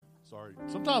Sorry.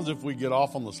 Sometimes if we get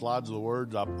off on the slides of the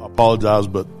words, I apologize,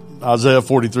 but Isaiah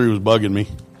 43 was bugging me.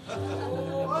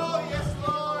 Oh, yes,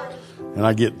 Lord. And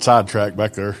I get sidetracked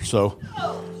back there. So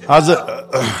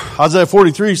Isaiah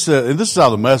 43 said, and this is out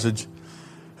of the Message.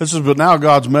 This is, but now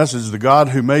God's message, the God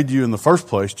who made you in the first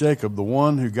place, Jacob, the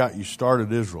one who got you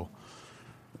started, Israel.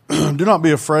 Do not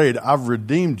be afraid. I've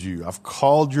redeemed you. I've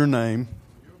called your name.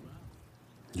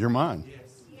 You're mine. Yes.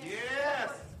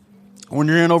 When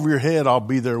you're in over your head, I'll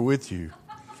be there with you.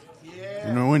 Yes.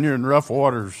 You know, when you're in rough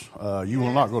waters, you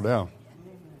will not go down.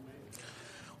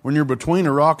 When you're between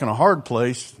a rock and a hard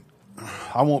place,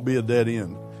 I won't be a dead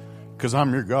end because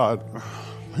I'm your God.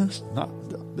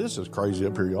 This is crazy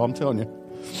up here, y'all. I'm telling you.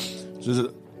 It says,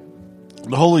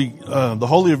 the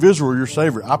Holy of Israel, your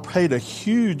Savior. I paid a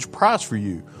huge price for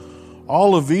you.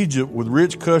 All of Egypt with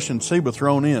rich Cush and Seba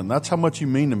thrown in. That's how much you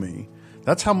mean to me.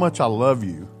 That's how much I love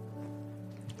you.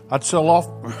 I'd sell off.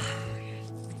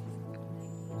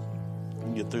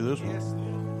 Get through this one.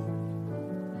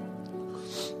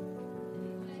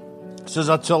 It says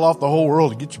I'd sell off the whole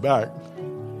world to get you back.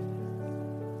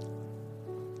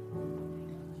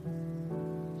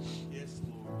 Yes,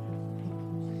 Lord.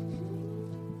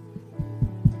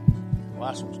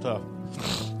 Last one's tough.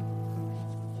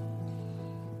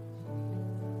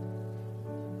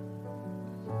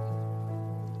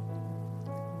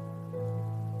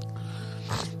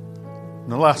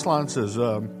 And the last line says,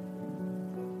 I'd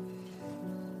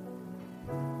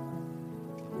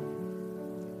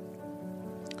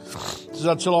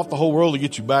sell off the whole world to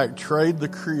get you back. Trade the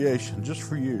creation just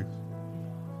for you.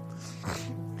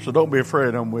 So don't be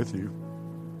afraid, I'm with you.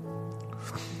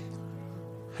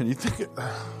 And you think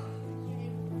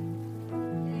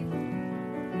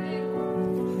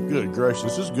good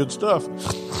gracious, this is good stuff.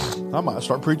 I might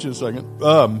start preaching in a second.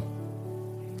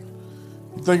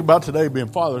 You think about today being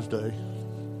Father's Day.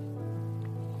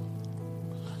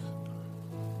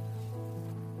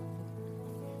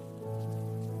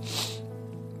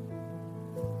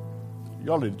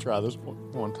 Y'all need to try this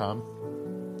one time.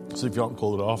 See if y'all can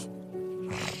pull it off.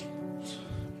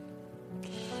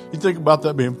 You think about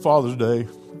that being Father's Day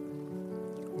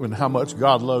and how much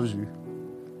God loves you.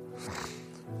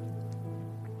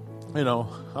 You know,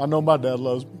 I know my dad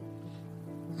loves me.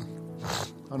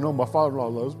 I know my father-in-law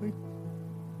loves me.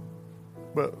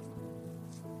 But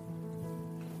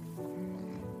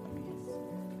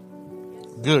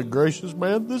good gracious,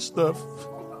 man, this stuff.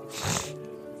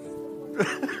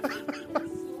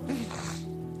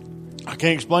 I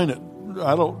can't explain it.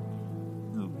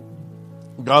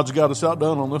 God's got us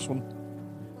outdone on this one.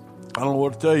 I don't know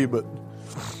what to tell you, but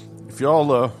if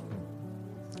y'all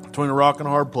between a rock and a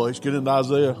hard place, get into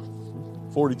Isaiah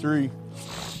 43.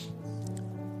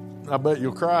 I bet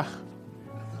you'll cry.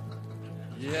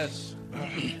 Yes.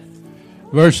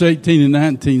 Verse 18 and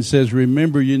 19 says,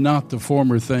 remember ye not the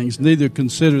former things, neither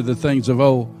consider the things of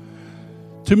old.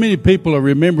 Too many people are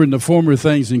remembering the former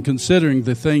things and considering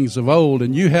the things of old,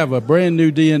 and you have a brand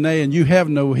new DNA and you have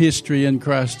no history in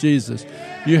Christ Jesus.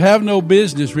 You have no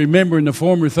business remembering the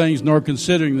former things nor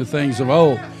considering the things of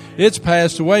old. It's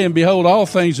passed away, and behold, all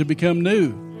things have become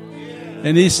new.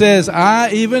 And he says, I,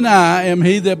 even I, am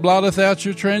he that blotteth out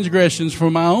your transgressions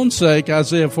for my own sake,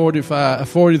 Isaiah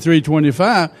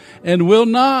 43:25, and will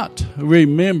not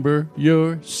remember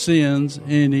your sins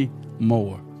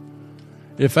anymore.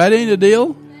 If that ain't a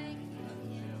deal,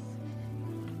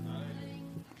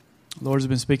 Lord's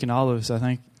been speaking to all of us, I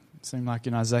think. It seemed like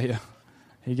in Isaiah.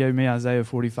 He gave me Isaiah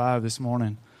 45 this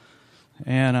morning.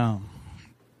 And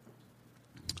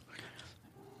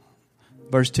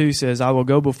verse 2 says, I will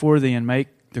go before thee and make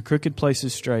the crooked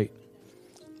places straight.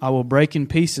 I will break in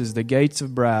pieces the gates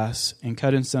of brass and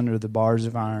cut in sunder the bars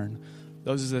of iron.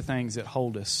 Those are the things that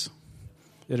hold us,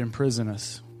 that imprison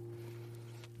us.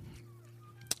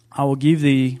 I will give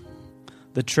thee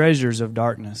the treasures of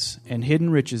darkness and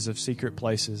hidden riches of secret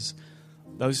places.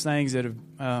 Those things that have,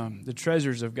 the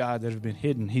treasures of God that have been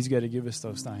hidden, He's got to give us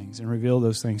those things and reveal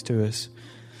those things to us.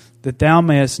 That thou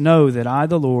mayest know that I,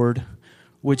 the Lord,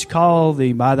 which call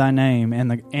thee by thy name,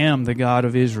 and am the God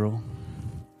of Israel.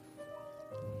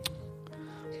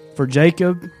 For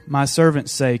Jacob, my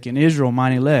servant's sake, and Israel,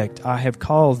 mine elect, I have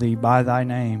called thee by thy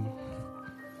name.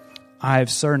 I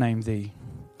have surnamed thee,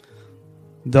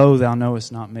 though thou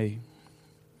knowest not me.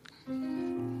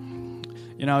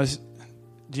 You know,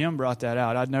 Jim brought that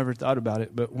out. I'd never thought about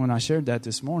it, but when I shared that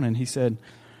this morning, he said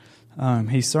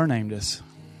he surnamed us.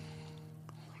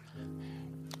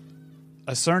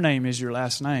 A surname is your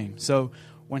last name. So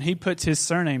when he puts his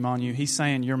surname on you, he's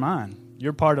saying, you're mine.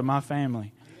 You're part of my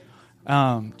family.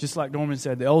 Just like Norman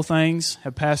said, the old things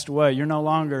have passed away. You're no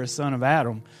longer a son of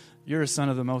Adam. You're a son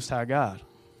of the Most High God.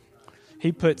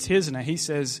 He puts His name. He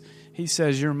says,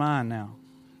 "You're mine now."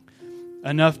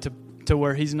 Enough to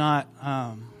where He's not.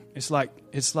 It's like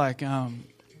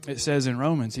it says in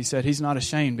Romans. He said He's not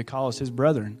ashamed to call us His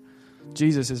brethren.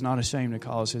 Jesus is not ashamed to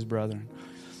call us His brethren.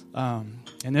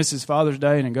 And this is Father's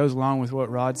Day, and it goes along with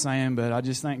what Rod's saying. But I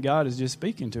just think God is just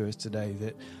speaking to us today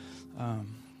that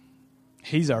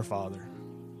He's our Father,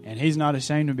 and He's not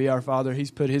ashamed to be our Father.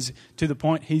 He's put His, to the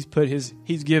point He's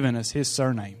given us His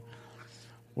surname.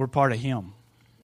 We're part of Him.